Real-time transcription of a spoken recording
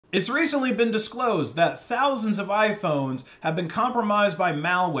It's recently been disclosed that thousands of iPhones have been compromised by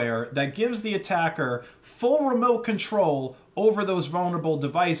malware that gives the attacker full remote control over those vulnerable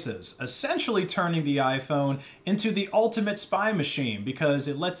devices, essentially turning the iPhone into the ultimate spy machine because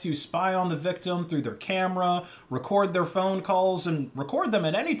it lets you spy on the victim through their camera, record their phone calls, and record them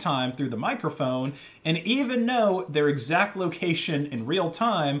at any time through the microphone, and even know their exact location in real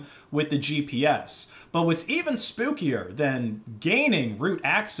time with the GPS. But what's even spookier than gaining root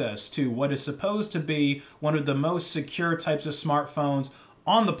access to what is supposed to be one of the most secure types of smartphones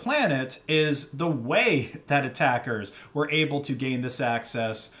on the planet is the way that attackers were able to gain this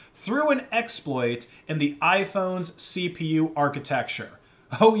access through an exploit in the iPhone's CPU architecture.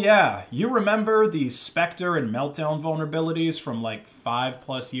 Oh yeah, you remember the Spectre and Meltdown vulnerabilities from like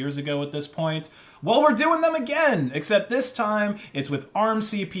 5+ years ago at this point? Well, we're doing them again, except this time it's with ARM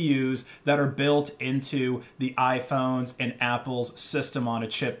CPUs that are built into the iPhones and Apple's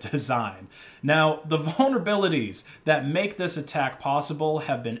system-on-a-chip design. Now, the vulnerabilities that make this attack possible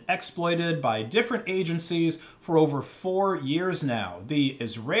have been exploited by different agencies for over 4 years now. The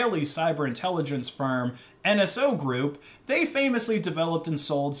Israeli cyber intelligence firm NSO Group, they famously developed and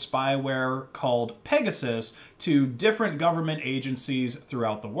sold spyware called Pegasus to different government agencies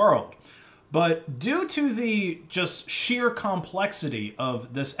throughout the world. But due to the just sheer complexity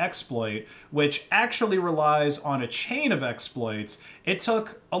of this exploit, which actually relies on a chain of exploits, it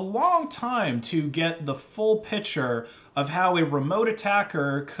took a long time to get the full picture of how a remote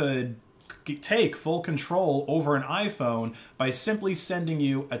attacker could take full control over an iPhone by simply sending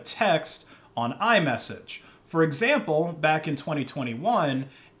you a text on iMessage. For example, back in 2021,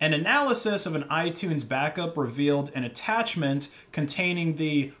 an analysis of an iTunes backup revealed an attachment containing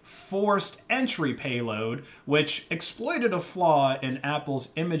the forced entry payload, which exploited a flaw in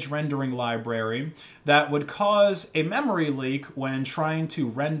Apple's image rendering library that would cause a memory leak when trying to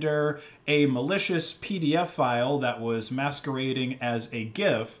render a malicious PDF file that was masquerading as a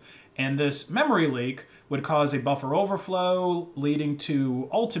GIF. And this memory leak would cause a buffer overflow, leading to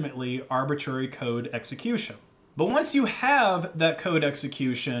ultimately arbitrary code execution. But once you have that code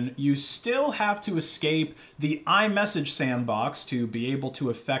execution, you still have to escape the iMessage sandbox to be able to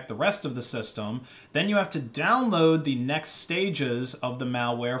affect the rest of the system. Then you have to download the next stages of the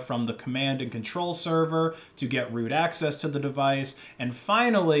malware from the command and control server to get root access to the device. And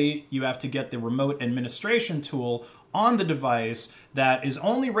finally, you have to get the remote administration tool on the device that is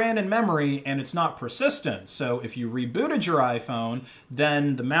only ran in memory and it's not persistent. So if you rebooted your iPhone,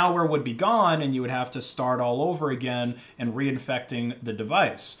 then the malware would be gone and you would have to start all over again and reinfecting the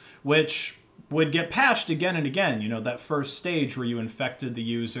device, which would get patched again and again, you know, that first stage where you infected the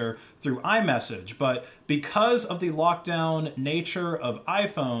user through iMessage. But because of the lockdown nature of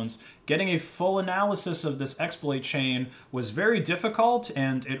iPhones, getting a full analysis of this exploit chain was very difficult,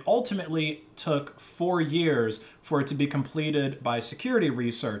 and it ultimately took 4 years for it to be completed by security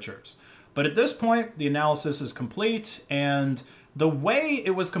researchers. But at this point, the analysis is complete, and the way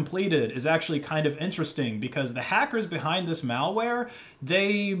it was completed is actually kind of interesting because the hackers behind this malware,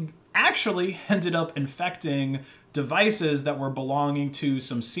 they actually ended up infecting devices that were belonging to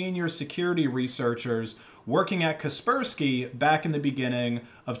some senior security researchers working at Kaspersky back in the beginning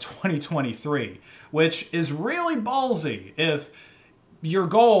of 2023, which is really ballsy if your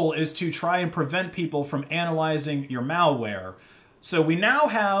goal is to try and prevent people from analyzing your malware. So we now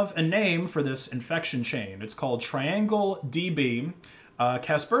have a name for this infection chain. It's called TriangleDB.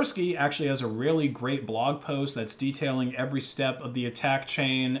 Kaspersky actually has a really great blog post that's detailing every step of the attack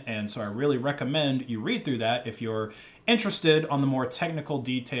chain, and so I really recommend you read through that if you're interested on the more technical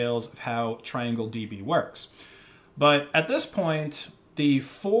details of how TriangleDB works. But at this point, the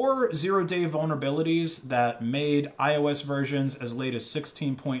 4 zero-day vulnerabilities that made iOS versions as late as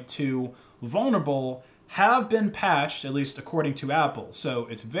 16.2 vulnerable have been patched, at least according to Apple. So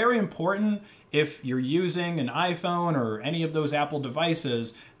it's very important if you're using an iPhone or any of those Apple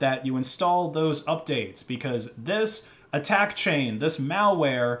devices that you install those updates, because this attack chain, this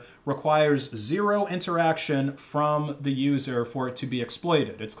malware, requires zero interaction from the user for it to be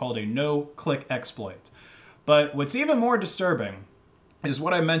exploited. It's called a no-click exploit. But what's even more disturbing is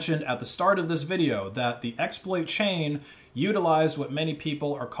what I mentioned at the start of this video, that the exploit chain utilized what many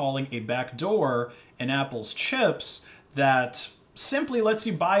people are calling a backdoor in Apple's chips that simply lets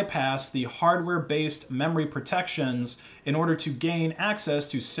you bypass the hardware-based memory protections in order to gain access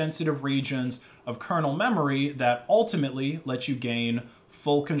to sensitive regions of kernel memory that ultimately let you gain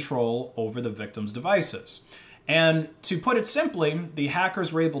full control over the victim's devices. And to put it simply, the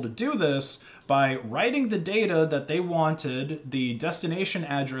hackers were able to do this by writing the data that they wanted, the destination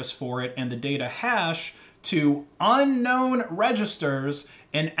address for it, and the data hash to unknown registers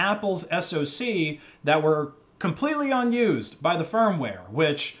in Apple's SoC that were completely unused by the firmware,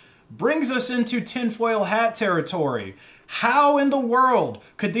 which brings us into tinfoil hat territory. How in the world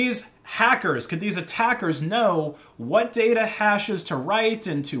could these hackers, could these attackers know what data hashes to write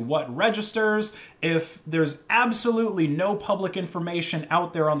into what registers if there's absolutely no public information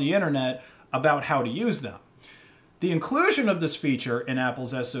out there on the internet about how to use them? The inclusion of this feature in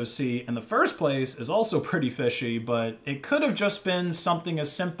Apple's SoC in the first place is also pretty fishy, but it could have just been something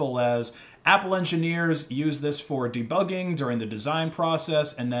as simple as Apple engineers use this for debugging during the design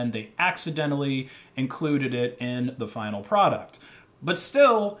process, and then they accidentally included it in the final product. But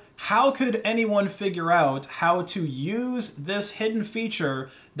still, how could anyone figure out how to use this hidden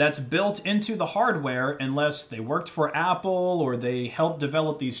feature that's built into the hardware unless they worked for Apple, or they helped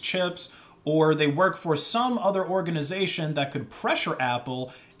develop these chips, or they work for some other organization that could pressure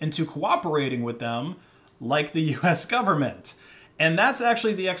Apple into cooperating with them, like the US government? And that's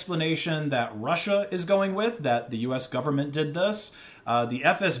actually the explanation that Russia is going with, that the US government did this. The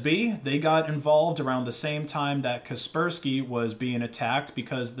FSB, they got involved around the same time that Kaspersky was being attacked,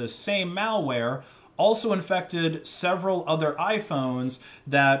 because the same malware also infected several other iPhones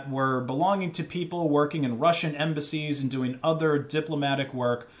that were belonging to people working in Russian embassies and doing other diplomatic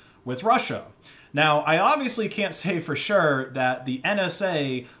work with Russia. Now, I obviously can't say for sure that the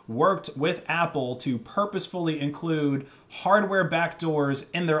NSA worked with Apple to purposefully include hardware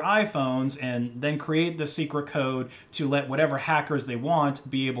backdoors in their iPhones and then create the secret code to let whatever hackers they want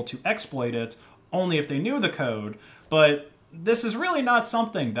be able to exploit it, only if they knew the code. But this is really not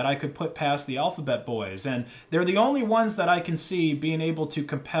something that I could put past the Alphabet Boys, and they're the only ones that I can see being able to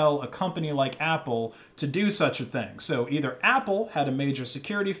compel a company like Apple to do such a thing. So either Apple had a major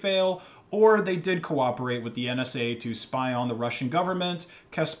security fail, or they did cooperate with the NSA to spy on the Russian government,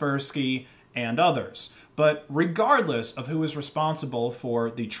 Kaspersky, and others. But regardless of who is responsible for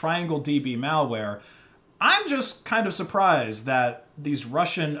the TriangleDB malware, I'm just kind of surprised that these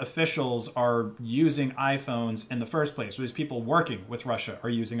Russian officials are using iPhones in the first place, or these people working with Russia are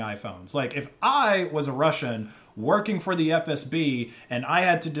using iPhones. Like, if I was a Russian working for the FSB and I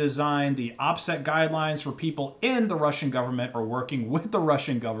had to design the OPSEC guidelines for people in the Russian government or working with the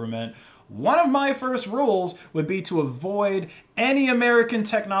Russian government, one of my first rules would be to avoid any American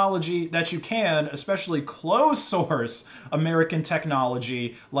technology that you can, especially closed source American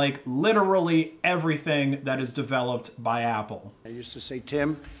technology, like literally everything that is developed by Apple. I used to say,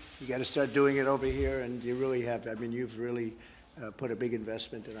 Tim, you got to start doing it over here, and you really have. I mean, you've really put a big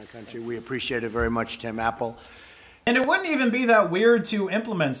investment in our country. We appreciate it very much, Tim. Apple. And it wouldn't even be that weird to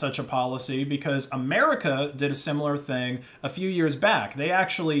implement such a policy, because America did a similar thing a few years back. They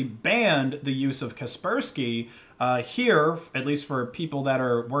actually banned the use of Kaspersky here, at least for people that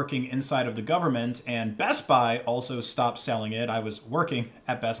are working inside of the government, and Best Buy also stopped selling it. I was working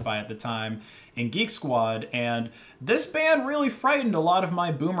at Best Buy at the time in Geek Squad, and this ban really frightened a lot of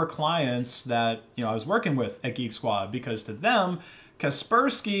my boomer clients that I was working with at Geek Squad, because to them,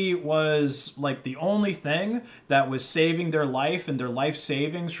 Kaspersky was like the only thing that was saving their life and their life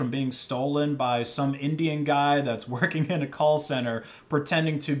savings from being stolen by some Indian guy that's working in a call center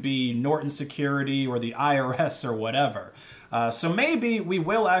pretending to be Norton Security or the IRS or whatever. So maybe we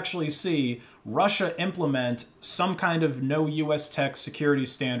will actually see Russia implement some kind of no US tech security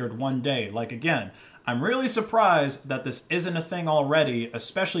standard one day. Like, again, I'm really surprised that this isn't a thing already,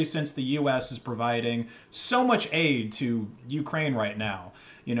 especially since the US is providing so much aid to Ukraine right now.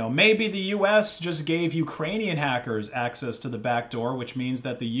 Maybe the US just gave Ukrainian hackers access to the backdoor, which means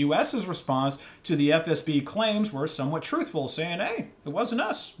that the US's response to the FSB claims were somewhat truthful, saying, hey, it wasn't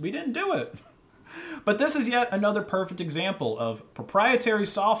us, we didn't do it. But this is yet another perfect example of proprietary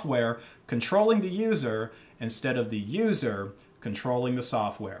software controlling the user instead of the user controlling the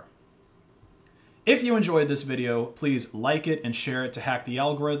software. If you enjoyed this video, please like it and share it to hack the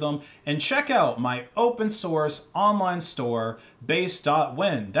algorithm, and check out my open source online store,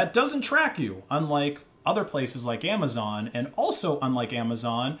 based.win. That doesn't track you, unlike other places like Amazon, and also unlike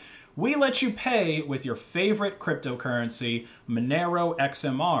Amazon, we let you pay with your favorite cryptocurrency, Monero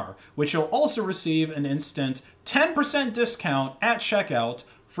XMR, which you'll also receive an instant 10% discount at checkout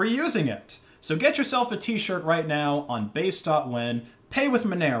for using it. So get yourself a t-shirt right now on based.win, pay with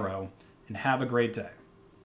Monero, and have a great day.